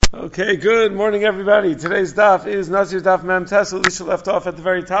Okay, good morning, everybody. Today's daf is Nazir Daf Mem Tes. Alicia left off at the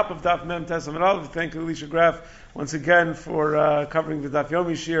very top of Daf Mem Tes. Thank you, Alicia Graf, once again for covering the Daf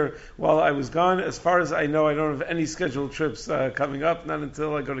Yomi Shir while I was gone. As far as I know, I don't have any scheduled trips coming up. Not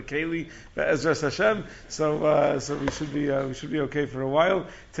until I go to Kaylee, Ezra Hashem. So we should be okay for a while.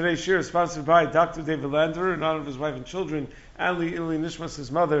 Today's Shir is sponsored by Dr. David Landerer in honor of his wife and children. Ali Ili Nishmas,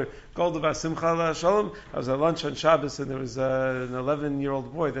 his mother, Golda Basimcha Shalom. I was at lunch on Shabbos, and there was an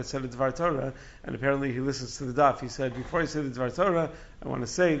 11-year-old boy that said a Dvar Torah, and apparently he listens to the daf. He said, before I say the Dvar Torah, I want to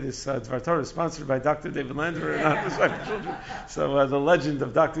say this Dvar Torah is sponsored by Dr. David Landerer and not his wife and children. So the legend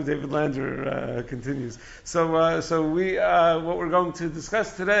of Dr. David Landerer continues. So we what we're going to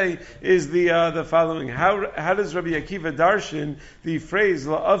discuss today is the following: How does Rabbi Akiva darshan the phrase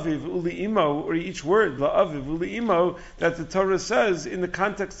la'aviv uli imo, or each word la'aviv uli imo, that the Torah says in the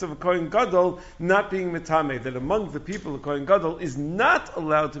context of a Kohen Gadol not being mitame, that among the people a Kohen Gadol is not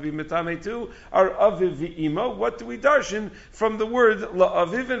allowed to be mitame to are aviv v'imo. What do we darshan from the word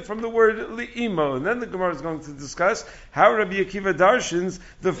la'aviv and from the word li'imo? And then the Gemara is going to discuss how Rabbi Akiva darshans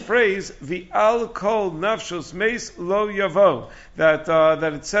the phrase v'al kol nafshos meis lo yavo,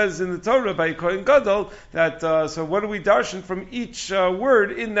 that it says in the Torah by Kohen Gadol that so what do we darshan from each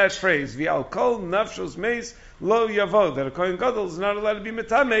word in that phrase v'al kol nafshos meis lo yavo, that a Kohen Gadol is not allowed to be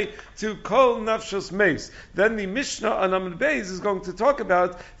metame to kol nafshos meis. Then the Mishnah on Amud Beis is going to talk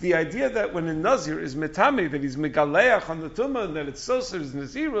about the idea that when a Nazir is metame, that he's megaleach on the tumah, and that it's soser, his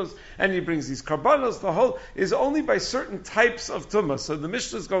naziros, and he brings these karbanos, the whole is only by certain types of tumah. So the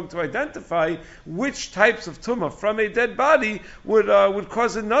Mishnah is going to identify which types of tumah from a dead body would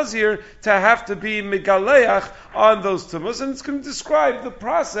cause a Nazir to have to be megaleach on those tumahs, and it's going to describe the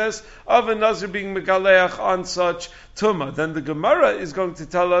process of a Nazir being megaleach on such tumah. Then the Gemara is going to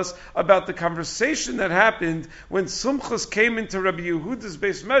tell us about the conversation that happened when Sumchus came into Rabbi Yehuda's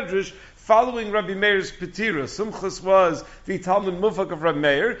Beis Medrash following Rabbi Meir's Petira. Sumchus was the Talmud Mufak of Rabbi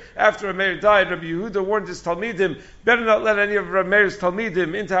Meir. After Rabbi Meir died, Rabbi Yehuda warned his Talmidim, better not let any of Rabbi Meir's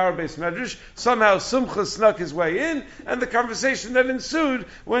Talmidim into our Beis Medrash. Somehow Sumchus snuck his way in, and the conversation that ensued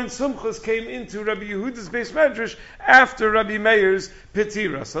when Sumchus came into Rabbi Yehuda's Beis Medrash after Rabbi Meir's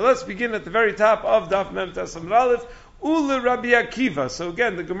Petira. So let's begin at the very top of Daf Mem Tes Amud Aleph. Ula Rabbi Akiva. So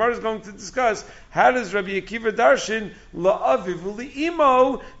again, the Gemara is going to discuss how does Rabbi Akiva darshan la'aviv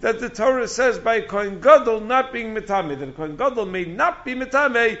uli'imo, that the Torah says by Kohen Gadol not being mitame, that a Kohen Gadol may not be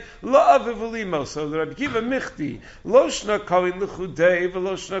mitame la'aviv uli'imo. So the Rabbi Akiva michti loshna Kohen l'chudei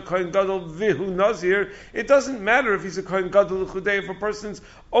v'loshna Kohen Gadol vihu nazir. It doesn't matter if he's a Kohen Gadol l'chudei, if a person's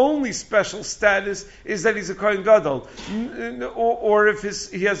only special status is that he's a Kohen Gadol, or if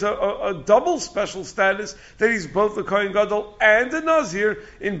he has a double special status that he's both a Kohen Gadol and a Nazir.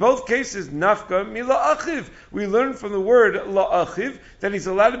 In both cases, nafka mila achiv. We learn from the word la'achiv that he's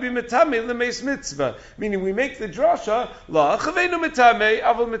allowed to be metame l'meis mitzvah. Meaning, we make the drasha la'achivenu metame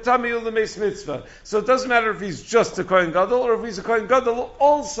aval metame l'meis mitzvah. So it doesn't matter if he's just a Kohen Gadol or if he's a Kohen Gadol who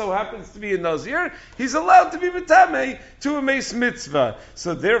also happens to be a Nazir. He's allowed to be metame to a meis mitzvah.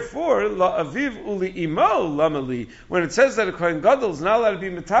 So therefore, la'aviv uli imo lamali. When it says that a Kohen Gadol is not allowed to be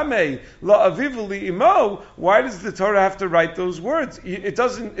metame la'aviv uli imo, why does the Torah have to write those words? It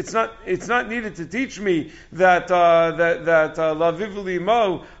doesn't. It's not needed to teach me that la'aviv uli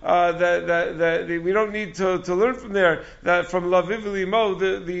imo. That we don't need to learn from there that from la'aviv uli imo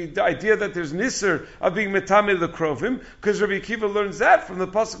the idea that there's nisr of being metame lekrovim, because Rabbi Akiva learns that from the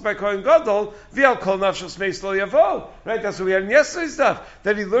pasuk by Kohen Gadol v'al kol nafshos meis lo yavo. Right, that's what we had in yesterday's stuff.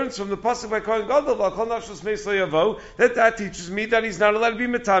 That he learns from the pasuk by Kohen Gadol v'al kol nafshos meis lo yavo, that teaches me that he's not allowed to be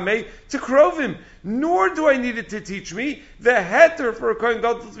metame to krovim. Nor do I need it to teach me the heter for a Kohen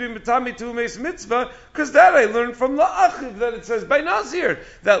Gadol to be metame to a meis mitzvah, because that I learned from la'achiv, that it says by Nazir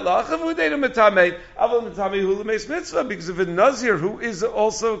that la'achiv u'deinu metame aval metame hu l'meis mitzvah, because if a Nazir who is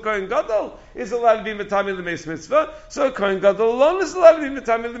also a Kohen Gadol is allowed to be metame l'meis mitzvah, so a Kohen Gadol alone is allowed to be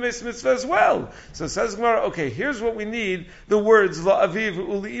metame l'meis mitzvah as well. So says Gemara, okay, here's what we need the words la'aviv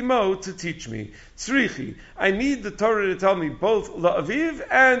uli'imo to teach me. Tzrichi, I need the Torah to tell me both la'aviv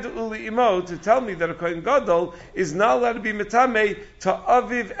and uli'imo to tell me that a Kohen Gadol is not allowed to be metame to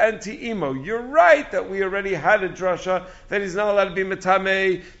aviv and to imo. You're right that we already had a drasha that he's not allowed to be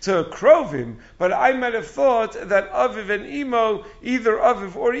metame to krovim, but I might have thought that aviv and imo, either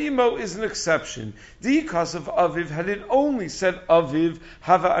aviv or imo, is an exception. The cause of aviv, had it only said aviv,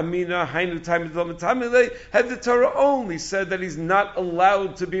 hava amina, hainu taimid lo metame, had the Torah only said that he's not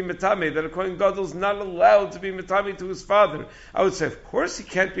allowed to be metame, that a Kohen Gadol is not allowed to be metame to his father, I would say, of course he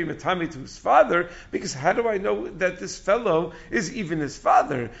can't be metame to his father, father, because how do I know that this fellow is even his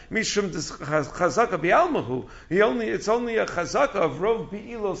father? Mishum chazaka bi'almahu. It's only a chazaka of Rov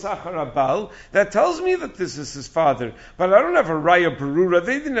Be'ilo Sachar Abal that tells me that this is his father. But I don't have a raya berura.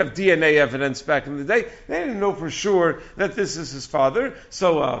 They didn't have DNA evidence back in the day. They didn't know for sure that this is his father.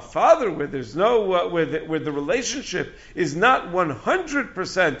 So a father where there's no where the relationship is not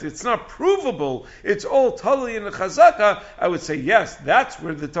 100%, it's not provable, it's all totally in the chazaka, I would say yes, that's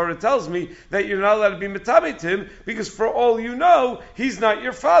where the Torah tells me that you're not allowed to be metamei to him, because for all you know, he's not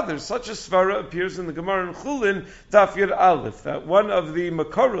your father. Such a svara appears in the Gemara in Chulin, Daf Yud Aleph, that one of the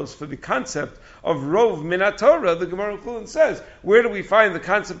makaros for the concept of Rov Min Torah, the Gemara in Chulin says, where do we find the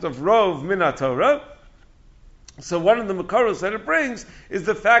concept of Rov Min Torah? So one of the makaros that it brings is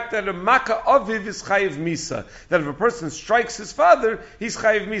the fact that a maka aviv is chayiv misa. That if a person strikes his father, he's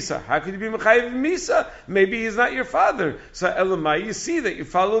chayiv misa. How could you be chayiv misa? Maybe he's not your father. So elamai, you see that you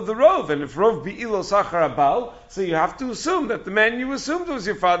follow the rov, and if rov bi'ilo sachar abal, so you have to assume that the man you assumed was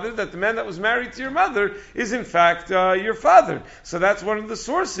your father, that the man that was married to your mother is in fact your father. So that's one of the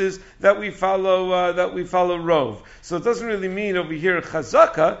sources that we follow rov. So it doesn't really mean over here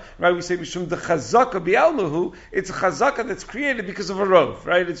chazaka, right? We say mishum the chazaka bi'almahu. It's a chazaka that's created because of a rov,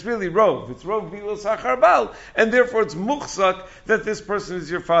 right? It's really rov. It's rov bi'ilo sachar bal, and therefore it's muchzak that this person is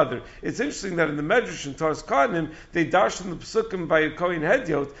your father. It's interesting that in the Medrash in Toras Kohanim, they darshan the pesukim by a Kohen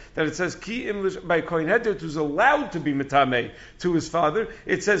Hedyot, that it says ki im by a Kohen Hedyot who's allowed to be metamei to his father.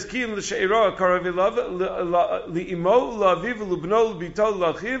 It says ki im l'she'iro akarav li'imo la'aviv l'bno l'bito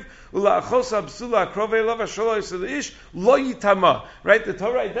l'achiv ula'achos absula akrovei lava sholo yisraelish lo yitama. Right? The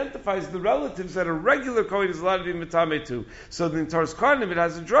Torah identifies the relatives that a regular Kohen is allowed to be metamei to. So in Toras Kohanim it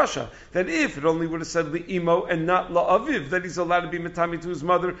has a drasha that if it only would have said li'imo and not la'aviv, that he's allowed to be metamei to his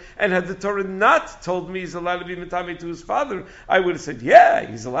mother, and had the Torah not told me he's allowed to be metamei to his father, I would have said, yeah,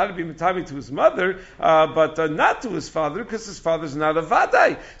 he's allowed to be metamei to his mother, but not to his father, because his father's not a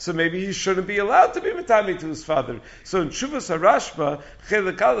vadai. So maybe he shouldn't be allowed to be metamei to his father. So in Shuvas HaRashba,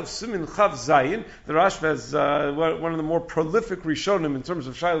 Chelik Aleph Simin Chav Zayin, the Rashba has one of the more prolific Rishonim in terms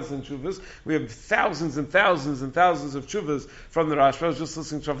of Shilas and Shuvas. We have thousands and thousands and thousands of Shuvas from the Rashba. I was just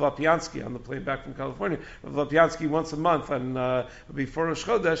listening to Rav Lapiansky on the plane back from California. Rav Lapiansky once a month, and before Rosh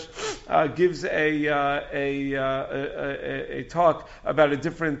Chodesh, gives a talk about a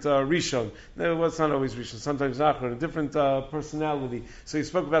different Rishon. Well, it's not always Rishon, sometimes Nachron, a different personality. So he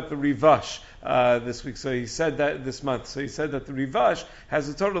spoke about the Rivash this week. So he said that this month. So he said that the Rivash has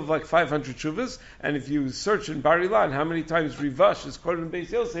a total of like 500 shuvas, and if you search in Bar Ilan how many times Rivash is quoted in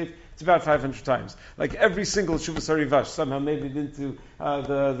Beis Yosef, it's about 500 times. Like every single Shuvas HaRivash somehow made it into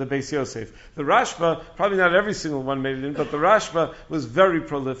the Beis Yosef. The Rashba, probably not every single one made it in, but the Rashba was very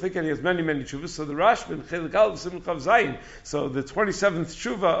prolific, and he has many, many Shuvas. So the Rashba, in Chelik Aleph Siman Chav Zayin, so the 27th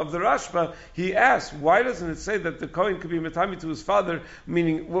Shuva of the Rashba, he asked, why doesn't it say that the Kohen could be metami to his father?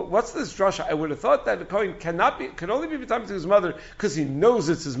 Meaning, what's this drasha? I would have thought that the Kohen can only be metami to his mother because he knows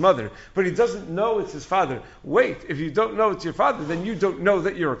it's his mother, but he doesn't know it's his father. Wait, if you don't know it's your father, then you don't know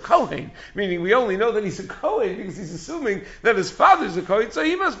that you're a Kohen. Meaning, we only know that he's a Kohen because he's assuming that his father's a Kohen, so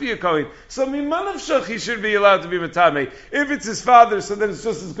he must be a Kohen. So Mimanav Shach, he should be allowed to be Matame. If it's his father, so then it's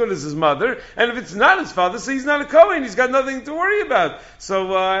just as good as his mother. And if it's not his father, so he's not a Kohen. He's got nothing to worry about.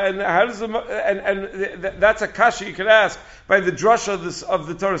 So, and how does that's a kasha you could ask by the drasha of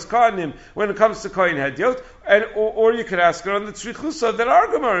the Toras Kohanim when it comes to Kohen Hedyot, or you could ask it on the Tzrichusa that our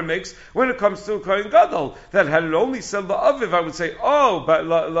Gemara makes when it comes to a Kohen Gadol. That had it only said La'aviv, I would say, but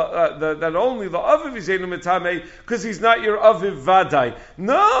that only La'aviv is Einu Metame because he's not your Aviv Vadai.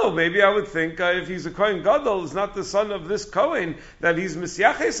 No, maybe I would think if he's a Kohen Gadol, is not the son of this Kohen, that he's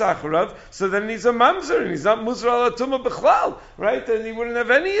Misyaches Acharav, so then he's a Mamzer, and he's not Muzra Ala Tumah B'chlal, right? And he wouldn't have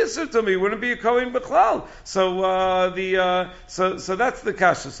any Yisur Tumah, he wouldn't be a Kohen B'chlal. So that's the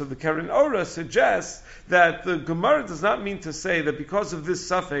kasha. So the Keren Ora suggests that the Gemara does not mean to say that because of this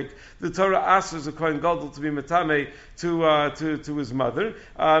suffix, the Torah asks a Kohen Gadol to be metame to his mother.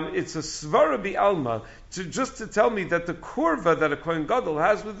 It's a svara bi'alma, just to tell me that the kurva that a Kohen Gadol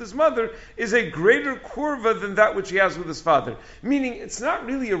has with his mother is a greater kurva than that which he has with his father. Meaning, it's not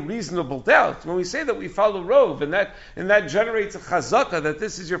really a reasonable doubt. When we say that we follow Rov, and that generates a chazaka that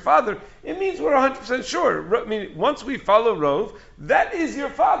this is your father, it means we're 100% sure. I mean, once we follow Rov, that is your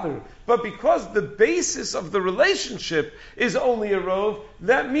father. But because the basis of the relationship is only a rov,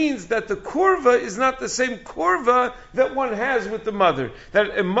 that means that the kurva is not the same kurva that one has with the mother.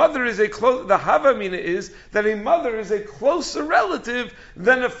 That a mother is the havamina is that a mother is a closer relative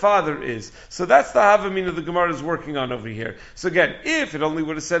than a father is. So that's the havamina the Gemara is working on over here. So again, if it only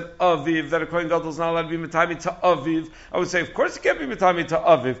would have said aviv, that a kohen gadol is not allowed to be mitami to aviv, I would say, of course he can't be mitami to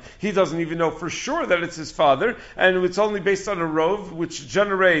aviv. He doesn't even know for sure that it's his father, and it's only based on a rov which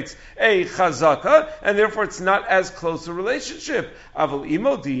generates a chazaka, and therefore it's not as close a relationship. Aval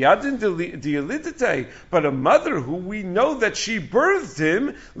imo diyadin diyalidite, but a mother who we know that she birthed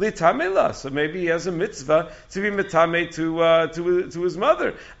him litamela, so maybe he has a mitzvah to be mitame to his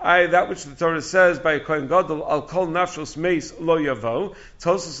mother. That which the Torah says by a kohen gadol, al kol nafshos meis lo yavo.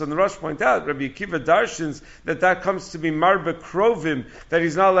 Tosfos and the Rosh point out, Rabbi Akiva darshins that comes to be marbe krovim, that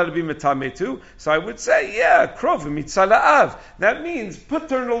he's not allowed to be mitame to. So I would say, yeah, krovim mitzala'av. That means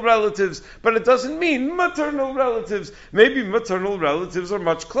paternal relatives, but it doesn't mean maternal relatives. Maybe maternal relatives are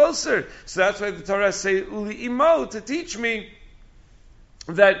much closer. So that's why the Torah say uli imo, to teach me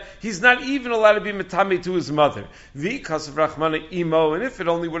that he's not even allowed to be mitame to his mother. The kasav rachmana imo, and if it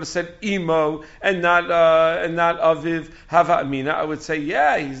only would have said imo and not aviv hava amina, I would say,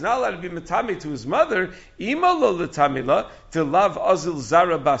 yeah, he's not allowed to be mitame to his mother. Imo lo letamila to love azil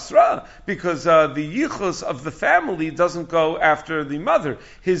zara basra, because the yichus of the family doesn't go after the mother.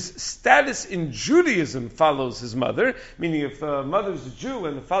 His status in Judaism follows his mother, meaning if the mother's a Jew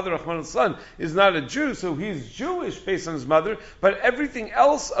and the father Rahman son is not a Jew, so he's Jewish based on his mother, but everything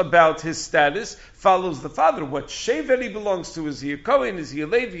else about his status follows the father. What shevet he belongs to, is he a Kohen, is he a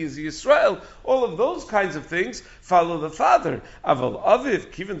Levi, is he Israel? All of those kinds of things follow the father. Aval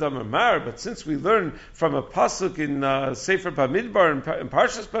aviv kiven damar, but since we learn from a pasuk in Sefer Bamidbar and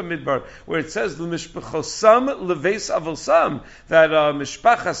Parshas Bamidbar, where it says l'mishpachosam leveis avosam, that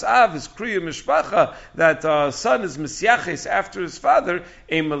mishpachas av is kriya mishpacha, that son is misyaches after his father,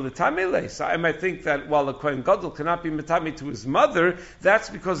 ema l'tamile. So I might think that while a kohen gadol cannot be mitami to his mother,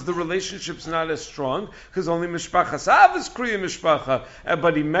 that's because the relationship's not as strong, because only mishpachas av is kriya mishpacha,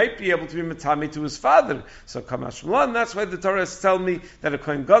 but he might be able to be mitami to his father. So kamash malan, that's why the Torah is telling me that a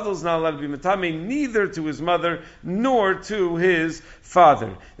kohen gadol is not allowed to be mitami neither to his mother nor to his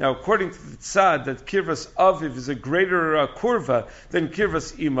father. Now, according to the Tzad, that Kirvas Aviv is a greater kurva than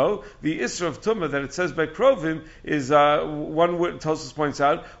Kirvas Imo, the Isra of Tumah that it says by Krovim is, Tosfos points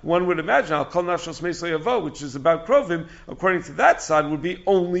out, one would imagine, Al Kol Nafshos Meis Lo Yavo, which is about Krovim, according to that Tzad, would be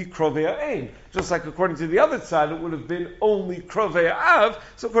only Krovei Ha'ein. Just like according to the other Tzad, it would have been only Krovei Ha'av,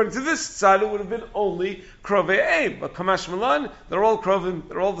 so according to this Tzad, it would have been only Krovei Ha'ein. But Kamash Malan, they're all Krovim,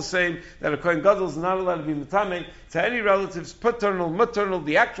 they're all the same, that a Kohen Gadol is not allowed to be Mitame to any relatives, paternal, maternal,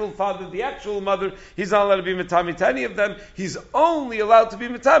 the actual father, the actual mother, he's not allowed to be Mitame to any of them. He's only allowed to be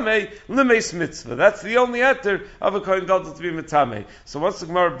Mitame L'meis Mitzvah. That's the only etter of a Kohen Gadol to be Mitame. So once the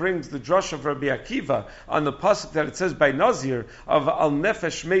Gemara brings the drush of Rabbi Akiva on the pasuk that it says by Nazir of Al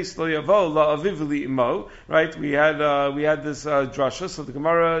Nefesh Meis Lo Yavo La Aviv Li Imo, right? We had this drasha. So the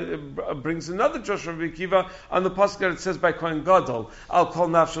Gemara brings another drush of Rabbi Akiva on the pasuk that it says by Kohen Gadol Al Kol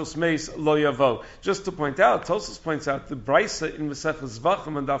Nafshos Meis Lo Yavo. Just to point out, Tosfos points out the Brisa in Maseches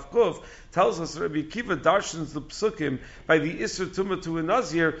Zvachim and Daf Kuf tells us Rabbi Akiva darshans the psukim by the Isra Tumah to a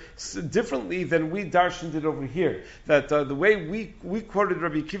Nazir differently than we darshaned it over here. That the way we quoted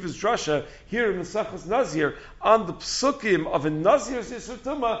Rabbi Akiva's drasha here in Maseches Nazir on the psukim of a Nazir's Isra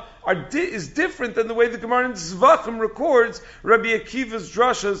Tumah is different than the way the Gemara in Zvachim records Rabbi Akiva's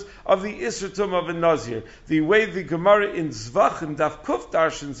drashas of the Isra Tumah of a Nazir. The way the Gemara in Zvachim Daf Kuf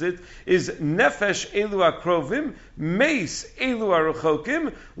darshans it is Nefesh Elu Akrovim, Meis Elu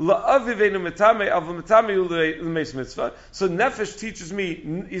Aruchokim, La'aviv Mitame Avu Mitame L'meis Mitzvah. So Nefesh teaches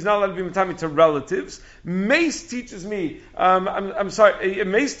me he's not allowed to be Mitame to relatives. Mace teaches me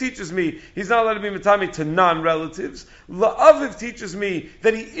Mace teaches me he's not allowed to be Mitame to non-relatives. La'aviv teaches me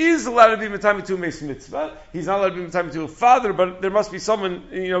that he is allowed to be Mitame to Meis Mitzvah. He's not allowed to be Mitame to a father, but there must be someone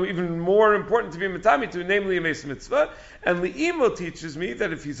even more important to be Mitame to, namely a Meis Mitzvah. And Le'imo teaches me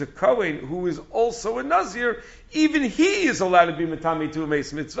that if he's a Kohen who is also a Nazir, even he is allowed to be Mitame to a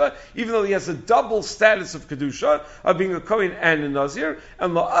Meis Mitzvah, even though he has a double status of Kedusha, of being a Kohen and a Nazir.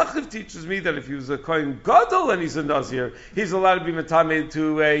 And La'achiv teaches me that if he was a Kohen Gadol and he's a Nazir, he's allowed to be Mitame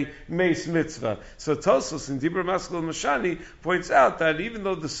to a Meis Mitzvah. So Tosfos in Dibur Maskil Mashani points out that even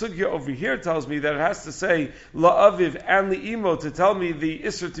though the sugya over here here tells me that it has to say la'aviv and li'imo to tell me the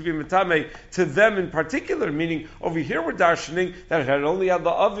isser to be metame to them in particular, meaning over here we're darshaning that it had only had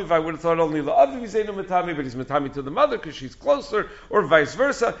la'aviv, I would have thought only la'aviv is eno metame, but he's metame to the mother because she's closer, or vice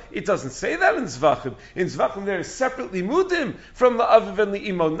versa. It doesn't say that in Zvachim. In Zvachim there is separately mudim from la'aviv and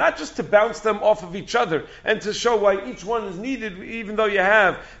li'imo, not just to bounce them off of each other and to show why each one is needed, even though you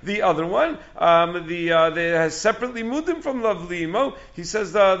have the other one. There has separately mudim from la'aviv li'imo. He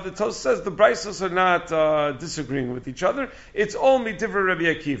says the Tosfos says the Braisos are not disagreeing with each other. It's all midivrei Rabbi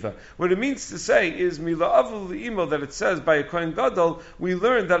Akiva. What it means to say is mila'aviv li'imo, that it says by a kohen gadol, we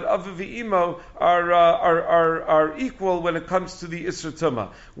learn that aviv v'imo are equal when it comes to the isra tumah.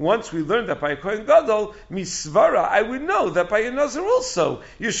 Once we learned that by a kohen gadol, misvara, I would know that by a nazir also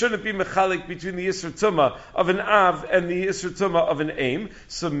you shouldn't be mechalik between the isra tumah of an av and the isra tumah of an aim.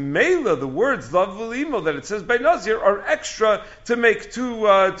 So mela, the words la'aviv li'imo that it says by nazir are extra to make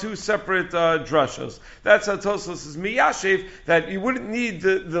two separate drashos. That's how Tosfos is miyashev, that you wouldn't need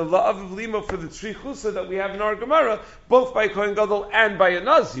the la'aviv li'imo for the tzrichusa that we have in our Gemara, both by Kohen Gadol and by a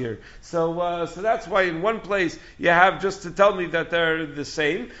Nazir. So that's why in one place you have just to tell me that they're the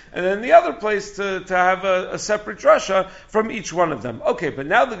same, and then the other place to have a separate drasha from each one of them. Okay, but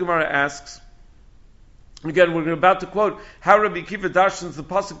now the Gemara asks, again, we're about to quote how Rabbi Akiva darshans the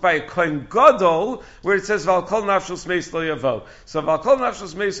pasuk by a kohen gadol, where it says "Val kol nafshos meis lo yavo." So "Val kol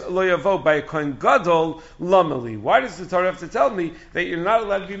nafshos meis lo yavo" by a kohen gadol lamali. Why does the Torah have to tell me that you're not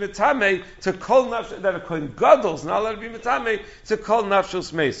allowed to be metame to kol nafshos, that a kohen gadol is not allowed to be metame to kol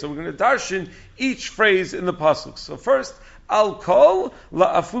nafshos meis? So we're going to darshan each phrase in the pasuk. So first, al kol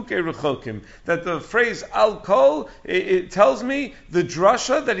la'afuke rechokim. That the phrase al kol, it tells me the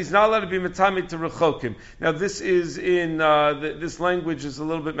drasha that he's not allowed to be metame to rechokim. Now this is in, this language is a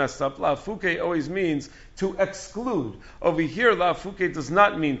little bit messed up. La'afuke always means to exclude. Over here, la'afuke does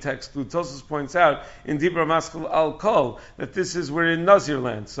not mean to exclude. Tosfos points out in Dibra Maskal al kol that this is, we're in Nazir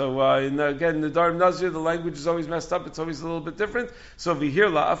land. So again, the Dar Nazir, the language is always messed up. It's always a little bit different. So over here,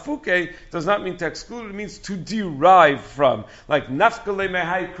 la'afuke does not mean to exclude. It means to derive from. Like nafkale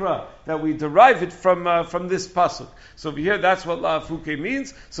mehaikra, that we derive it from this pasuk. So over here, that's what la'afuke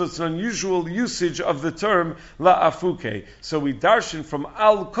means. So it's an unusual usage of the term la'afuke. So we darshan from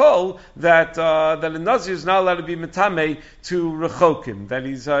al kol that a nazir is not allowed to be metame to rechokim. That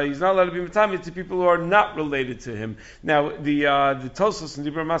he's not allowed to be metame to people who are not related to him. Now the Tosfos in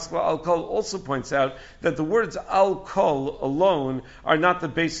Dibra Maskal al kol also points out that the words al kol alone are not the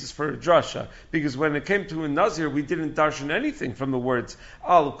basis for a drasha, because when it came to a nazir, we didn't darshan anything from the words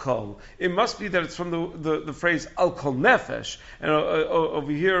al kol. It must be that it's from the phrase al kol nefesh, and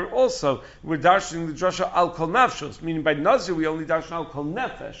over here also we're darshaning the drasha al kol nafshos, meaning by nazir we only darshan al kol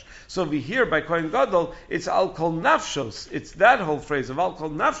nefesh. So over here by kohen gadol it's al kol nafshos. It's that whole phrase of al kol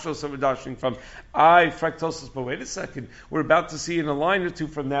nafshos that we're darshaning from. Fractosis, but wait a second. We're about to see in a line or two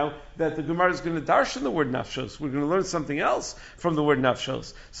from now that the Gemara is going to darshan the word nafshos. We're going to learn something else from the word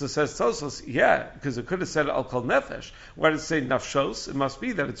nafshos. So says Tosfos, yeah, because it could have said al kol nefesh. Why does it say nafshos? It must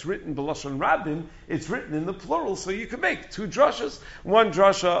be that it's written b'lashon rabin. It's written in the plural, so you can make two drashas. One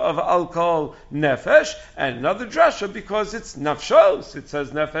drasha of al kol nefesh, and another drasha because it's nafshos. It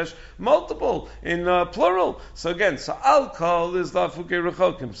says nefesh multiple in plural. So again, so al kol is la'afuke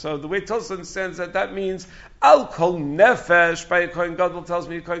rechokim. So the way Tosfos understands that means al kol nefesh by a kohen gadol tells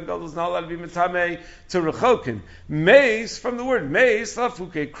me a kohen gadol is not allowed to be metame to rechokim. Meis, from the word meis,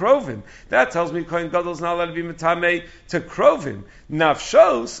 la'afuke krovim. That tells me kohen gadol is not allowed to be metame to krovim.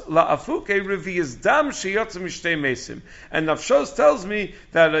 Nafshos la'afuke revi'as dam sheyotza mishtei mesim. And nafshos tells me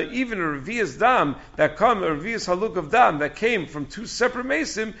that even a revi'as dam a revi'as haluk of dam that came from two separate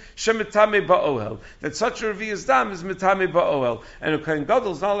mesim, shemetame ba'ohel. That such a revi'as dam is metame ba'ohel. And a kohen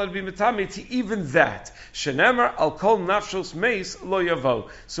gadol is not allowed to be metame to even that. Shenemar al kol nafshos meis lo yavo.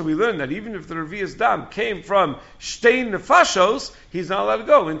 So we learn that even if the revi'as dam came from shtei nefashos, he's not allowed to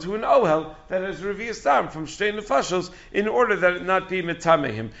go into an ohel that has revi'as dam from shtei nefashos in order that it not be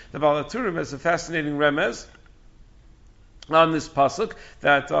metamehim. The Baal HaTurim has a fascinating remez on this pasuk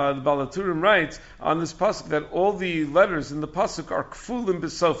that the Baal HaTurim writes on this pasuk that all the letters in the pasuk are kfulim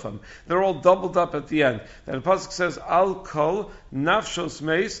b'sofam. They're all doubled up at the end. That the pasuk says al kol nafshos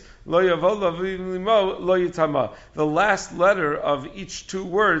meis lo yavo limo lo yitama. The last letter of each two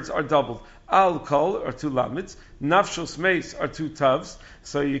words are doubled. Al kol, or two lamits, Nafshos meis are 2 tavs,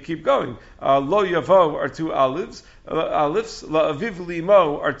 so you keep going. Lo yavo are 2 olives. Alifs, La Aviv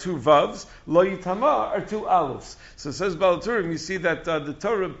Limo are 2 vavs, Lo Yitama are 2 alifs. So it says Balaturim, you see that the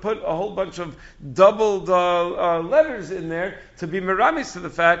Torah put a whole bunch of doubled letters in there to be meramis to the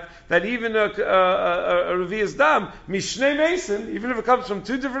fact that even a Revi'as Dam, Mishnei Mason, even if it comes from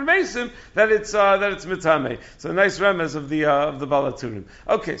 2 different Mason, that it's Mitame. So a nice remez of the Balaturim.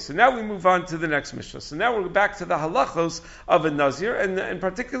 Okay, so now we move on to the next Mishnah. So now we're back to the halachos of a Nazir, and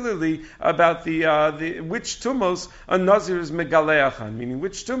particularly about the which tumos a Nazir is megaleachan, meaning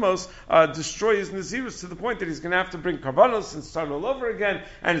which tumos destroy his Nazirus to the point that he's going to have to bring karbanos and start all over again,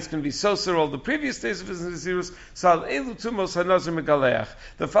 and it's going to be soser all the previous days of his Nazirus. So al elu tumos hanazir megaleach.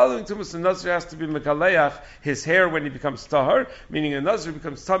 The following tumos a Nazir has to be megaleach his hair when he becomes tahar, meaning a Nazir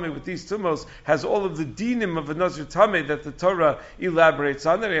becomes tameh with these tumos, has all of the dinim of a Nazir tameh that the Torah elaborates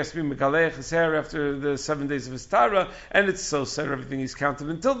on. That he has to be megaleach his hair after the 7 days of his tara, and it's soser, everything he's counted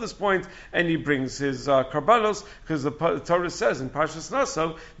until this point, and he brings his karbanos, because the Torah says in Parshas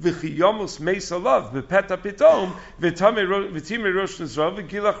Naso, "V'chiyomus meisalav bepeta pitom v'time rosh nizrav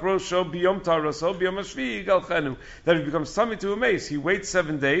v'gilach rosho biyom taraso biyom hashvi galchenu." That he becomes tummy to a mace. He waits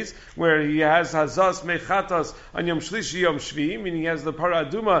 7 days, where he has hazas mechatas on yom shlishi yom shvi, meaning he has the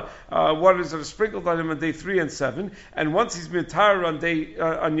paraduma waters that are sprinkled on him on day 3 and 7. And once he's mitar on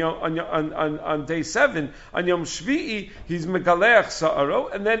day 7, on yom shvi, he's megaleach sa'aro,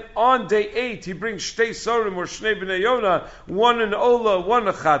 and then on day 8 he brings shtei sorim or shnei b'nei Yonah, 1 an ola, 1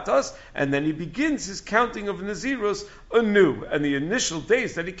 a chatas, and then he begins his counting of Nazirus anew. And the initial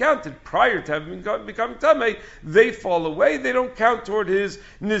days that he counted prior to having become Tameh, they fall away. They don't count toward his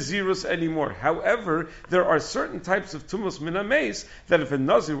Nazirus anymore. However, there are certain types of Tumos Minameis that if a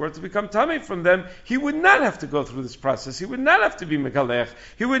Nazir were to become Tameh from them, he would not have to go through this process. He would not have to be Megalech.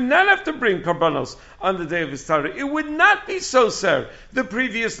 He would not have to bring Karbanos on the day of his Tara. It would not be Soser, the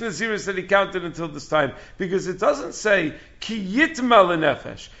previous Nazirus that he counted until this time, because it doesn't say Ki Yitma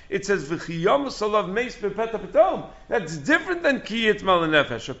L'Nefesh. It says V'chiyomus Olav Meis Bepeta Pitom. That's different than Ki Yitma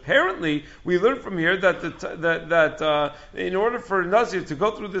L'Nefesh. Apparently, we learn from here that in order for a Nazir to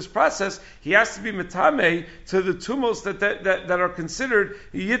go through this process, he has to be Metame to the tumos that are considered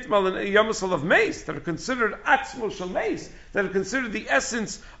Yitma L'Yomus Olav Meis, that are considered Atzmo Shel Meis, that are considered the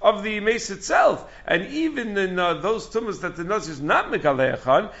essence of the mace itself. And even in those tumos that the Nazir is not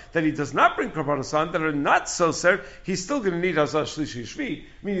Megaleachan, that he does not bring Karbanos on, that are not Soser, he's still going to need Hazah Shlishi Shvi.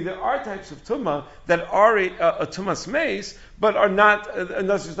 Meaning there are types of tumah that are a tumas mace, but are not, a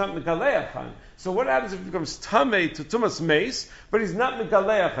Nazir is not Megaleachan. So what happens if he becomes tamei to tumas mace, but he's not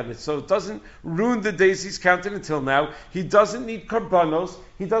megaleach on it? So it doesn't ruin the days he's counted until now. He doesn't need karbanos.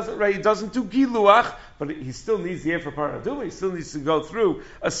 He doesn't do giluach, but he still needs the Efer Paraduma. He still needs to go through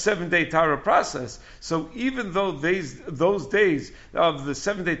a 7-day Tara process. So even though those days of the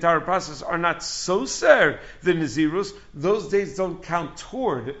 7-day Tara process are not so ser the Nazirus, those days don't count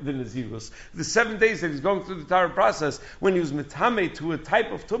toward the Nazirus. The 7 days that he's going through the Tara process, when he was metame to a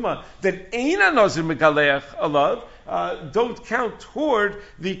type of tumah that ain't a Nazir megaleach alav, don't count toward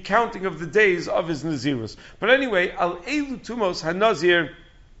the counting of the days of his Nazirus. But anyway, al elu tumos hanazir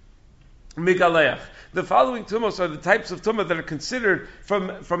Megaleach. The following tumos are the types of tumah that are considered from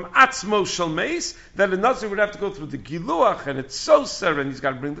atzmo shel meis, that a Nazir would have to go through the giluach, and it's so ser, and he's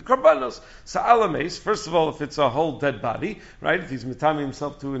got to bring the karbanos. Sa'ala meis, first of all, if it's a whole dead body, right? If he's mitame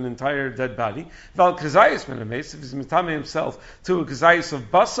himself to an entire dead body. Val kazayis min meis, if he's mitame himself to a kazayis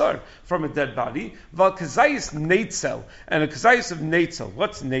of basar from a dead body. Val kazayis neitzel, and a kazayis of neitzel.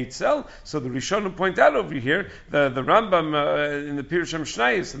 What's neitzel? So the Rishonim point out over here, the Rambam in the Pirushim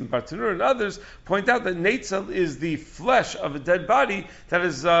Shnayis and the Bartanur and others point out that neitzel is the flesh of a dead body that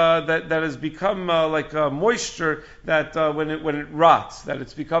is that has become like moisture that when it rots, that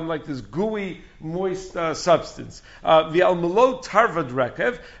it's become like this gooey, moist substance. The al melot tarvad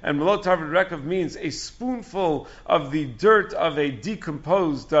rekev, and melot tarvad rekev means a spoonful of the dirt of a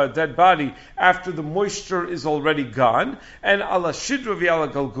decomposed dead body after the moisture is already gone, and ala shidra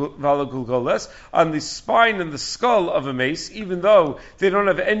v'ala gulgoles, on the spine and the skull of a mace, even though they don't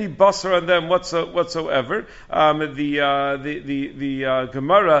have any basar on them whatsoever. The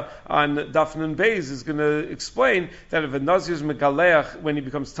Gemara on Daf Nun Beis is going to explain that if a Nazir is megaleach when he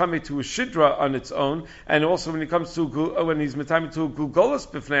becomes tamei to a shidra on its own, and also when he comes to when he's metame to a gulgolos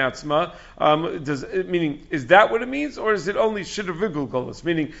b'fnei atzma, meaning is that what it means, or is it only shidra v'gulgolos?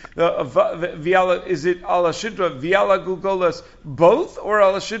 Meaning is it ala shidra v'ala gulgolos both, or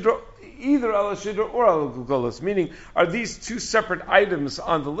ala shidra either al shiddur or al gulgulos. Meaning, are these two separate items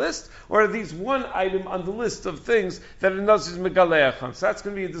on the list, or are these one item on the list of things that a nazir is megaleach on? So that's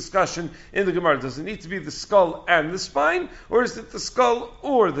going to be a discussion in the Gemara. Does it need to be the skull and the spine, or is it the skull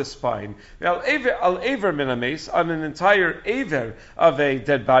or the spine? Al aver min hames, on an entire aver of a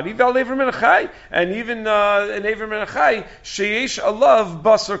dead body, val aver min achai, and even an aver min achai, sheyesh alav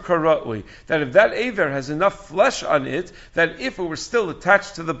basar kara'ui, that if that aver has enough flesh on it, that if it were still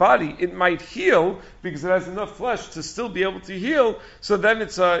attached to the body, it might heal, because it has enough flesh to still be able to heal, so then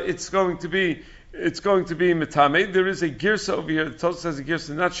it's going to be mitame. There is a girsa over here. The Tosfos says a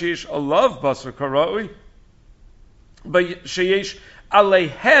girsa, not sheyesh alav basar kara'ui, but sheyesh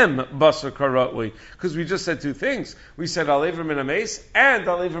Alehem basar kara'ui, because we just said two things. We said alever min hames and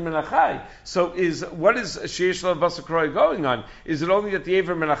alever min achai. So what is sheyesh alav basar kara'ui going on? Is it only that the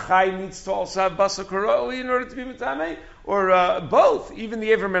aver min achai needs to also have basar kara'ui in order to be mitame? Or both? Even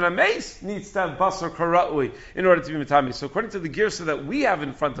the aver min hames needs to have basar kara'ui in order to be mitame. So according to the girsa that we have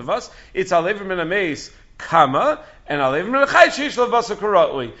in front of us, it's alever min hames kama, and alever min achai sheish lo basar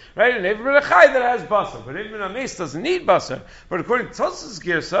kara'ui, right? And aver min achai that has basar, but aver min hames doesn't need basar. But according to Tosfos'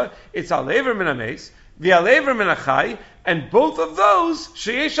 girsa, it's alever min hames, the alever min achai, and both of those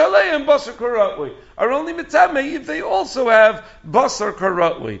sheish aleim basar kara'ui are only mitame if they also have basar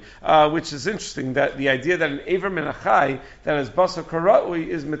kara'ui, which is interesting. That the idea that an aver min achai that has basar kara'ui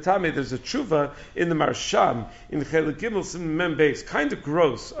is mitame. There's a tshuva in the Marsham in Chelik Gimel Sim Mem Beis, kind of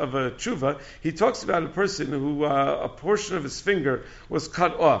gross of a tshuva. He talks about a person who a portion of his finger was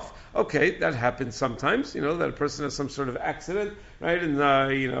cut off. Okay, that happens sometimes. That a person has some sort of accident, right? And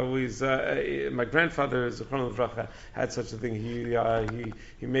my grandfather, Zichrono Livracha, had such a thing.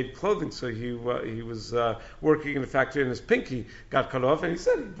 He made clothing, so he was working in a factory, and his pinky got cut off, and he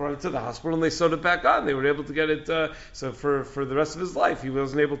said he brought it to the hospital, and they sewed it back on. They were able to get it. So for the rest of his life, he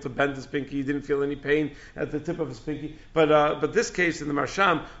wasn't able to bend his pinky. He didn't feel any pain at the tip of his pinky. But this case in the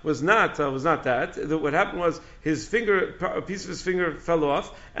Marsham was not that. What happened was a piece of his finger fell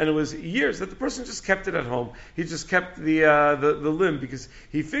off, and it was years that the person just kept it at home. He just kept the limb, because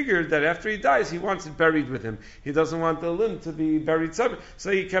he figured that after he dies, he wants it buried with him. He doesn't want the limb to be buried separate,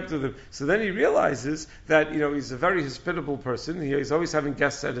 so he kept it with him. So then he realizes that he's a very hospitable person. He's always having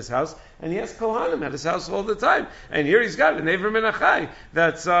guests at his house, and he has kohanim at his house all the time. And here he's got an aver min achai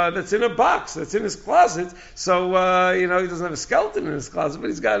that's in a box, that's in his closet. So he doesn't have a skeleton in his closet, but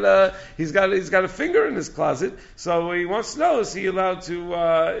he's got a finger in his closet. So he wants to know: is he allowed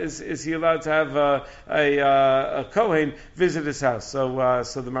to have a kohen visit his house? So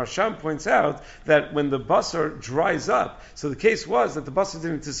the Marsham points out that when the basar dries up, so the case was that the basar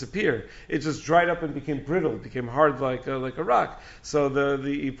didn't disappear; it just dried up and became brittle, became hard like a rock. So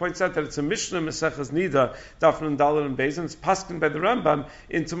he points out that it's a Mishnah Maseches Nida, Daf Nun Daled and Beis, and it's paskin by the Rambam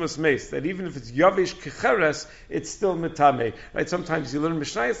in Tumas Meis, that even if it's yavish kecheres, it's still mitame. Right? Sometimes you learn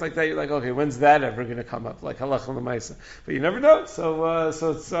Mishnayos like that, you're like, okay, when's that ever going to come up? Like halacha l'maisa, but you never know. So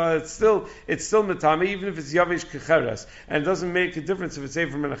it's still mitame, even if it's yavish kecheres, and it doesn't make a difference if it's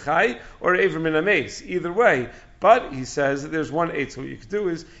aver min achai or aver min hames. Either way. But he says that there's one eight. So what you could do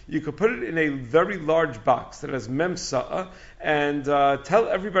is you could put it in a very large box that has memsa'a, and tell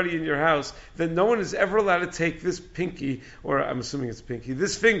everybody in your house that no one is ever allowed to take this pinky, or I'm assuming it's pinky,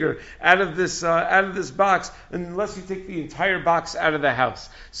 this finger out of this box unless you take the entire box out of the house.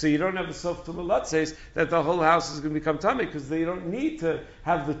 So you don't have a self tumah says that the whole house is going to become tummy, because they don't need to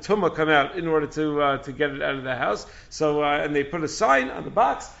have the tumah come out in order to get it out of the house. So and they put a sign on the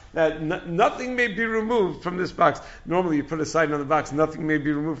box that nothing may be removed from this box. Normally you put a sign on the box, nothing may be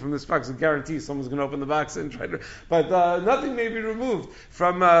removed from this box. I guarantee someone's going to open the box and try to, but nothing may be removed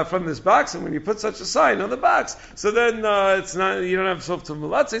from this box. And when you put such a sign on the box, so then it's not, you don't have sof to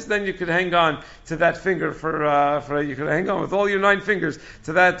mulatzes, then you could hang on to that finger you could hang on with all your 9 fingers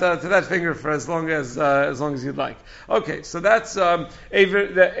to that finger for as long as you'd like. Okay, so that's aver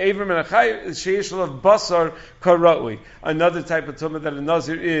min achai sheish alav basar kara'ui. Another type of tumah that a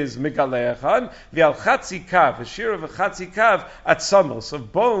nazir is megaleachan, v'al chatzi kav, a shear of a chatzi kav atzamos,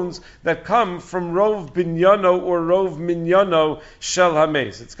 of bones that come from rov binyano or rov minyano shel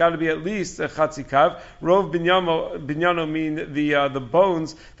hames. It's got to be at least a chatzi kav. Rov binyano mean the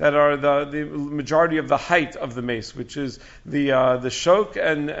bones that are the majority of the height of the mace, which is the shok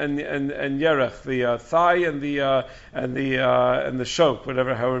and yerech, the thigh and the shok,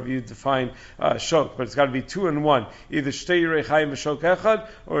 however you define shok. But it's got to be 2 and 1, either shtei yerechayim v'shok echad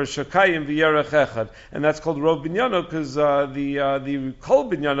or shakayim v'yerech echad, and that's called rov binyano because the kol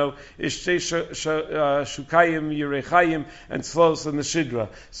binyano is shtei shukayim yerechayim and Tzlos and the Shidra.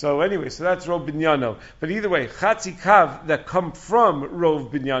 So anyway, so that's Rov Binyano. But either way, Chatzi Kav that come from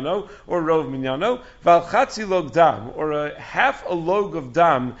Rov Binyano or Rov Binyano, Val Chatzi Log Dam, or a half a log of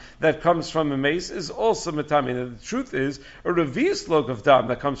dam that comes from a mace is also Metame. And the truth is, a Revius log of dam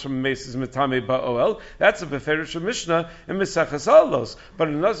that comes from a mace is Metame Ba'oel. That's a Beferish Mishnah in Mesachas Halos. But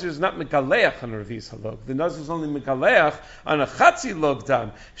a Nazir is not Megaleach on a Revius halog. The Nazir is only Megaleach on a Chatzi log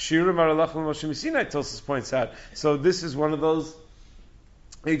dam. Shirim Aralach Moshe Misinai Tosus points out. So this is one of those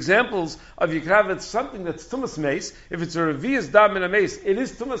examples of you can have something that's tumas mace. If it's a revius dam in a mace, it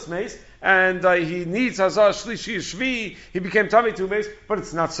is tumas mace, and he needs hazah shlishi shvi. He became tummy to mace, but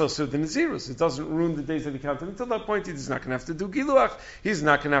it's not so the nazirus. It doesn't ruin the days that he counted. Until that point, he's not going to have to do giluach. He's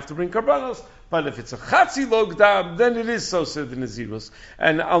not going to have to bring karbanos. But if it's a chatzi log dam, then it is so the nazirus.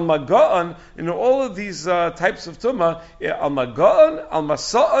 And al maga'an, in all of these types of tumah, al maga'an, al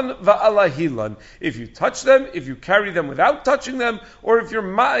masa'an, va'alahilan. If you touch them, if you carry them without touching them, or if you're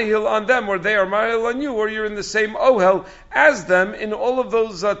ma'ahil on them, or they are ma'ahil on you, or you're in the same ohel as them, in all of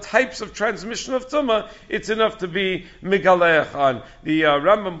those types of transmission of tumah, it's enough to be migaleach on. The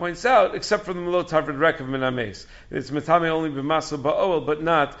Rambam points out, except for the melot havrid rekav min hameis. It's metame only b'masa ba'oel, but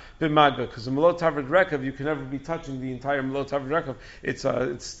not b'maga, because the melot havrid rekav, you can never be touching the entire melot havrid rekav.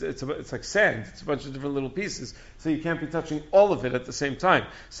 It's like sand. It's a bunch of different little pieces, so you can't be touching all of it at the same time.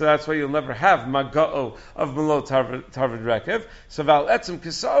 So that's why you'll never have maga'o of melot havrid rekav. So val etzem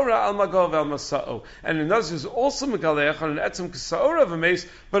kisaora al maga'o val masa'o. And the nazir is also megaleach on an etzem kisaora of a mace,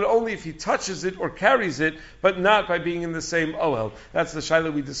 but only if he touches it or carries it, but not by being in the same ohel. That's the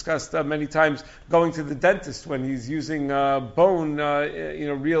shaila we discussed many times, going to the dentist when he's using bone,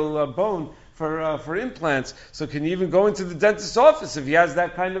 real bone for implants. So can you even go into the dentist's office if he has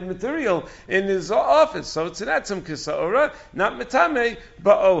that kind of material in his office? So it's an etzem kisaora, not metame,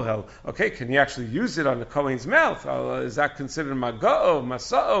 ba'ohel. Okay, can he actually use it on the Kohen's mouth? Is that considered maga'o,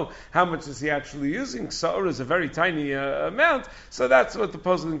 masa'o? How much is he actually using? Sa'or is a very tiny amount. So that's what the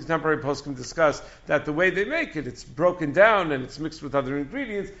contemporary poskim discuss, that the way they make it, it's broken down and it's mixed with other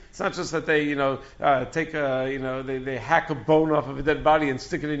ingredients. It's not just that they, they hack a bone off of a dead body and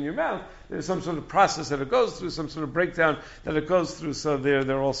stick it in your mouth. There's some sort of process that it goes through, some sort of breakdown that it goes through, so there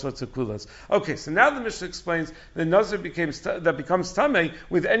are all sorts of kulas. Okay, so now the Mishnah explains the nazir becomes tamei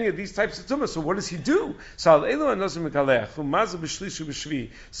with any of these types of tumah. So what does he do? So he has to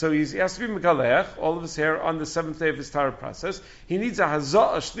be megaleach, all of his hair, on the seventh day of his Tara process. He needs a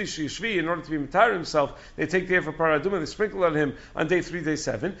hazah shlishi shvi in order to be metar himself. They take the hair for paraduma, they sprinkle on him on day 3, day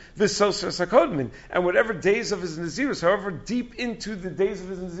 7. V'sos sakodmin, and whatever days of his nazirus, however deep into the days of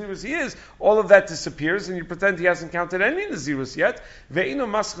his nazirus he is, all of that disappears, and you pretend he hasn't counted any Nazirus yet. Ve'ino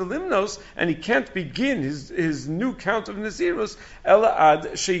maschalimnos, and he can't begin his new count of Nazirus, ela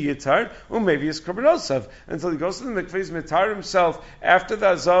ad sheyitar, maybe his karbonosav, until he goes to the mikveh, he's mitar himself after the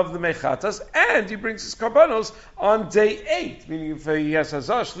azah of the mechatas, and he brings his karbonos on day 8, meaning if he has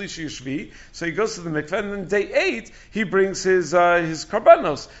azah shlishi shvi, so he goes to the mikveh, and then day 8, he brings his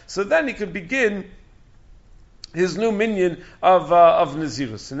karbonos. So then he could begin his new minyan of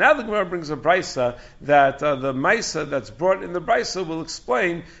Nazirus. So now the Gemara brings a brisa that the Maisa that's brought in the brisa will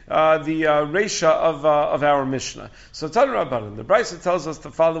explain the Reisha of our Mishnah. So Tanu Rabbanan, the brisa tells us the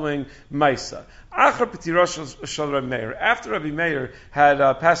following Maisa. After Rabbi Meir had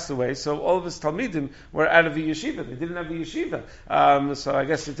passed away, so all of his Talmidim were out of the yeshiva. They didn't have the yeshiva. So I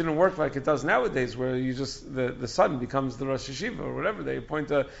guess it didn't work like it does nowadays, where you just, the son becomes the Rosh Yeshiva, or whatever. They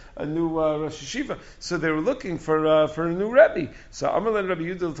appoint a new Rosh Yeshiva. So they were looking for a new Rebbe. So Amar len Rabbi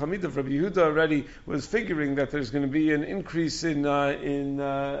Yehuda Talmid of Rabbi Yehuda already was figuring that there's going to be an increase in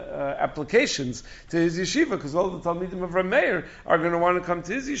applications to his yeshiva, because all the Talmidim of Rabbi Meir are going to want to come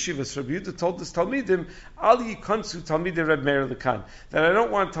to his yeshiva. So Rabbi Yehuda told this Talmidim, Al yikansu Talmidei Reb Meir lekan, that I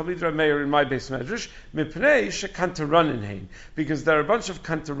don't want Talmidei Reb Meir in my base medrash, mipnei shekantaranin hein, because they're a bunch of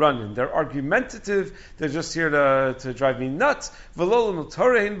kantaranin. They're argumentative. They're just here to drive me nuts. V'lo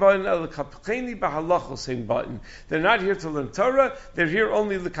l'torah hein ba'in el kapcheni b'halachos hein ba'in. They're not here to learn Torah. They're here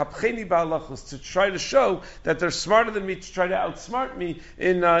only l'kapcheni b'halachos, to try to show that they're smarter than me, to try to outsmart me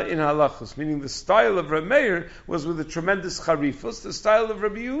in halachos. Meaning the style of Reb Meir was with a tremendous charifus. The style of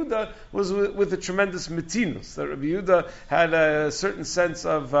Rabbi Yehuda was with a tremendous mitinus. That Rabbi Yehuda had a certain sense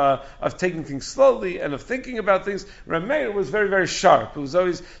of taking things slowly and of thinking about things. Rabbi Meir was very, very sharp. It was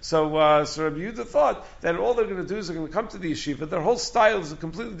always so Rabbi Yehuda thought that all they're going to do is they're going to come to the yeshiva. Their whole style is a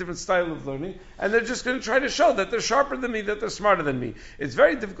completely different style of learning, and they're just going to try to show show that they're sharper than me, that they're smarter than me. It's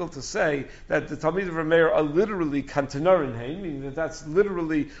very difficult to say that the Talmid of Rameir are literally kantanar in meaning that that's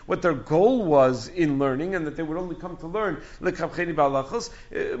literally what their goal was in learning, and that they would only come to learn lekavcheni ba'alachos.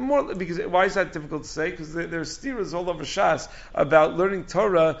 More because why is that difficult to say? Because there's steers all over Shas about learning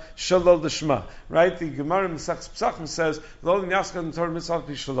Torah shalol l'shma. Right? The Gemara in Masechus Pesachim says lo l'myaskan Torah mitzvah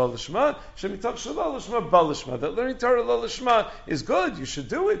shalol l'shma shemitach shalol l'shma bal l'shma. That learning Torah lo l'shma is good. You should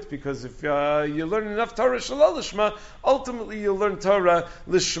do it because if you learn enough Torah shalol l'shma, ultimately you'll learn Torah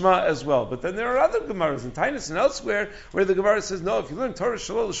l'shma as well. But then there are other Gemaras in Tainus and elsewhere where the Gemara says no. If you learn Torah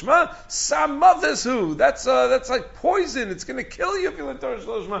shalol l'shma, samavesu. That's like poison. It's going to kill you if you learn Torah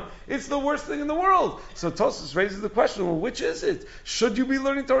shalol l'shma. It's the worst thing in the world. So Tosfos raises the question: well, which is it? Should you be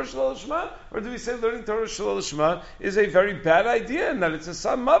learning Torah shalol l'shma, or do we say learning Torah shalol l'shma is a very bad idea and that it's a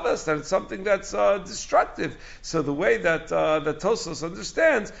samavas, that it's something that's destructive? So the way that Tosfos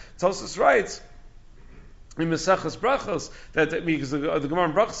understands, Tosfos writes in Mesachas Brachos that because the Gemara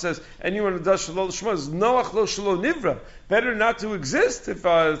in Brachos says anyone who does shalol l'shma is noach lo shalol nivra. Better not to exist if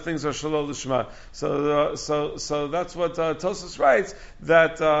things are shalol l'shma. So that's what Tosfos writes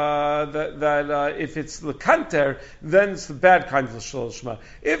that if it's lekanter, then it's the bad kind of shalol l'shma.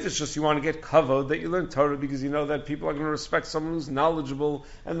 If it's just you want to get kavod, that you learn Torah because you know that people are going to respect someone who's knowledgeable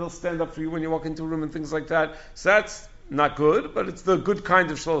and they'll stand up for you when you walk into a room and things like that. So that's not good, but it's the good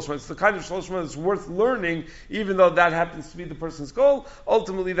kind of Shlosh Shema. It's the kind of Shlosh Shema that's worth learning, even though that happens to be the person's goal.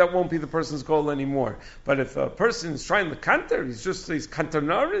 Ultimately, that won't be the person's goal anymore. But if a person is trying the kanter, he's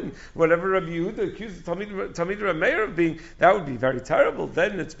kantarnarin, whatever Rabbi Yehuda accused Talmid Rameir of being, that would be very terrible.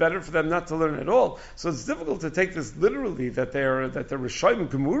 Then it's better for them not to learn at all. So it's difficult to take this literally, that they're Rishoyim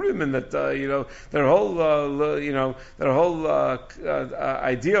Gemurim, and that their whole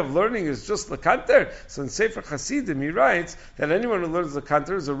idea of learning is just the kanter. So in Sefer Hasidim, he writes that anyone who learns the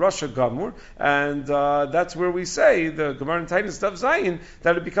kanter is a Rasha Gamur, and that's where we say, the Gemara in Tainus Daf Zayin,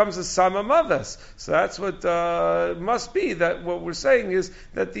 that it becomes a Sama Maves. So that's what must be, that what we're saying is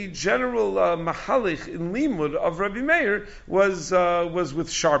that the general mahalich in Limud of Rabbi Meir was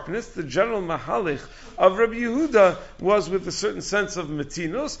with sharpness. The general mahalich of Rabbi Yehuda was with a certain sense of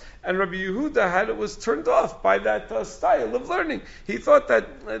metinos, and Rabbi Yehuda was turned off by that style of learning. He thought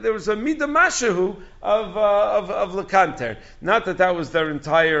that there was a midah mashahu of lekanter. Not that was their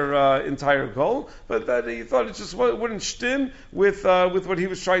entire goal, but that he thought it just wouldn't stim with what he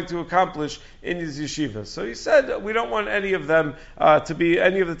was trying to accomplish in his yeshiva. So he said, we don't want any of them to be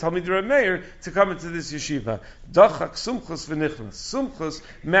any of the Talmidei Rabbi Meir to come into this yeshiva. Dachak Sumchus v'nichnas. Sumchus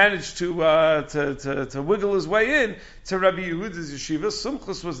managed to wiggle his way in to Rabbi Yehuda's yeshiva.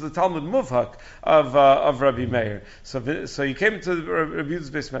 Sumchus was the Talmud Muvhak of Rabbi Meir. So he came to Rabbi Yehuda's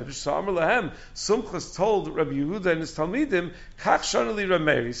base medrash. So Amar Lahem, Sumchus told Rabbi Yehuda and his Talmidim, Kach Shonali Rabbi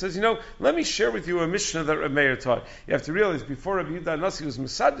Meir. He says, let me share with you a Mishnah that Rabbi Meir taught. You have to realize, before Rabbi Yehuda Nasi was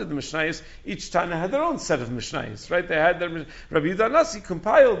Masad the Mishnayos, each Tana had their own set of Mishnayos, right? They had their Rabbi Yehuda Nasi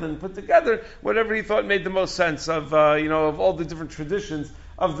compiled and put together whatever he thought made the most sense of all the different traditions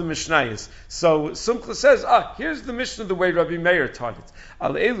of the Mishnayos. So Sumcha says, here's the Mishnah the way Rabbi Meir taught it.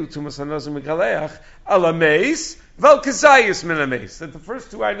 Al elu tumas hanazim megaleach al ameis val kazayis min ameis. That the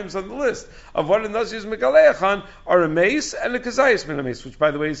first two items on the list of what a nazir is megaleach on are a mace and a kazayis min ameis, which by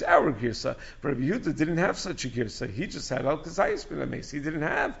the way is our girsa. But Rabbi Yehuda didn't have such a girsa. He just had al kazayis min ameis. He didn't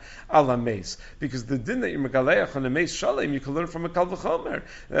have al ameis, because the din that you're megaleach on a mace shalem you can learn from a kal v'chomer,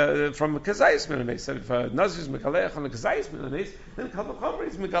 from a kazayis min ameis. That if a nazir is megaleach on a kazayis min ameis, then kal v'chomer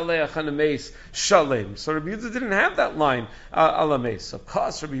is megaleach on a mace shalem. So Rabbi Yehuda didn't have that line al ameis. Of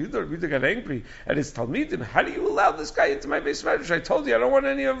course, Rabbi Yehuda got angry at his talmidim. How do you allow this guy into my base medrash? I told you I don't want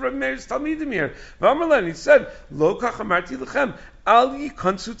any of Rabbi Meir's talmidim here. V'amarlan, he said, Lo kach amarti lechem.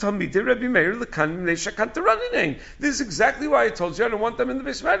 This is exactly why I told you I don't want them in the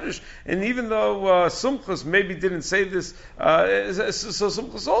base medrash. And even though Sumchus maybe didn't say this, so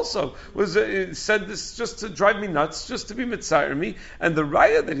Sumchus also said this just to drive me nuts, just to be mitzar me. And the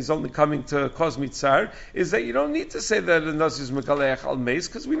raya that he's only coming to cause me tzar is that you don't need to say that the nazir is megaleach al meis,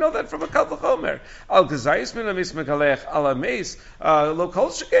 because we know that from a kal v'chomer. Al gazayis min ameis megaleach al ameis lo kol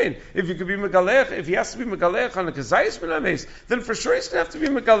shekain. If you could be megaleach, if he has to be megaleach on a gazayis min ameis, then for sure he's going to have to be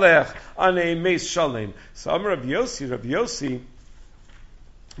megaleach on a meis shalem. So Amar Rabbi Yossi,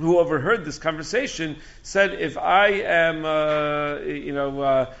 who overheard this conversation, said, if I am,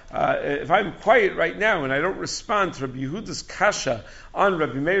 if I'm quiet right now and I don't respond to Rabbi Yehuda's kasha on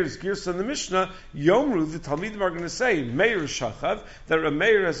Rabbi Meir's girsa in the Mishnah, Yomru, the Talmidim are going to say, Meir Shachav, that Rabbi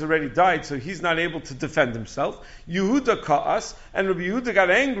Meir has already died, so he's not able to defend himself. Yehuda ka'as, and Rabbi Yehuda got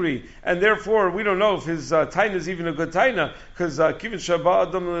angry, and therefore we don't know if his taina is even a good taina, because kivin shaba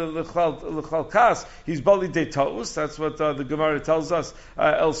adam l'chal kas, he's bali de ta'us. That's what the Gemara tells us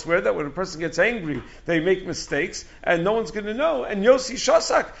elsewhere, that when a person gets angry, they make mistakes, and no one's going to know. And Yossi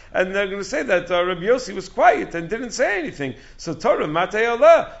shasak, and they're going to say that Rabbi Yossi was quiet and didn't say anything. So Torah, Matei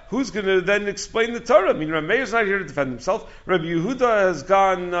Allah, who's going to then explain the Torah? I mean, Rabbi Meir's not here to defend himself. Rabbi Yehuda has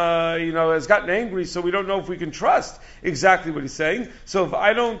gone, has gotten angry, so we don't know if we can trust exactly what he's saying. So if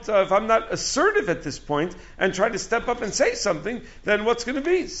if I'm not assertive at this point and try to step up and say something, then what's going to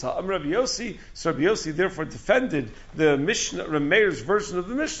be? So Rabbi Yossi therefore defended the Mishnah, Rabbi Meir's version of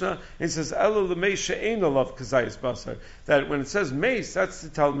the Mishnah, and says, Elo l'meisha ein olav kazayis basar. That when it says mace, that's to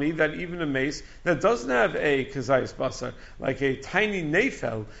tell me that even a mace that doesn't have a kazayis basar, like a tiny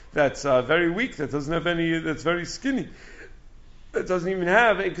nefel that's very weak, that doesn't have any, that's very skinny, that doesn't even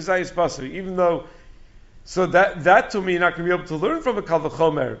have a kazayis basar, even though, so that to me, you're not going to be able to learn from a kal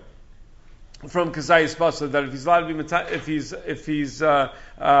v'chomer, from Kazayis Basar, that if he's allowed to be if he's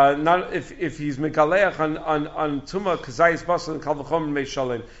megaleach on Tuma Kazayis Basar and Kal V'chomer Mei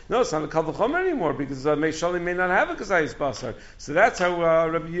Shalim. No, it's not a Kal V'chomer anymore, because Mei Shalim may not have a Kazayis Basar. So that's how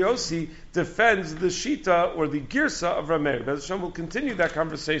Rabbi Yossi defends the Shita or the Girsa of Rameir. Bez Hashem will continue that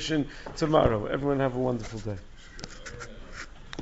conversation tomorrow. Everyone have a wonderful day.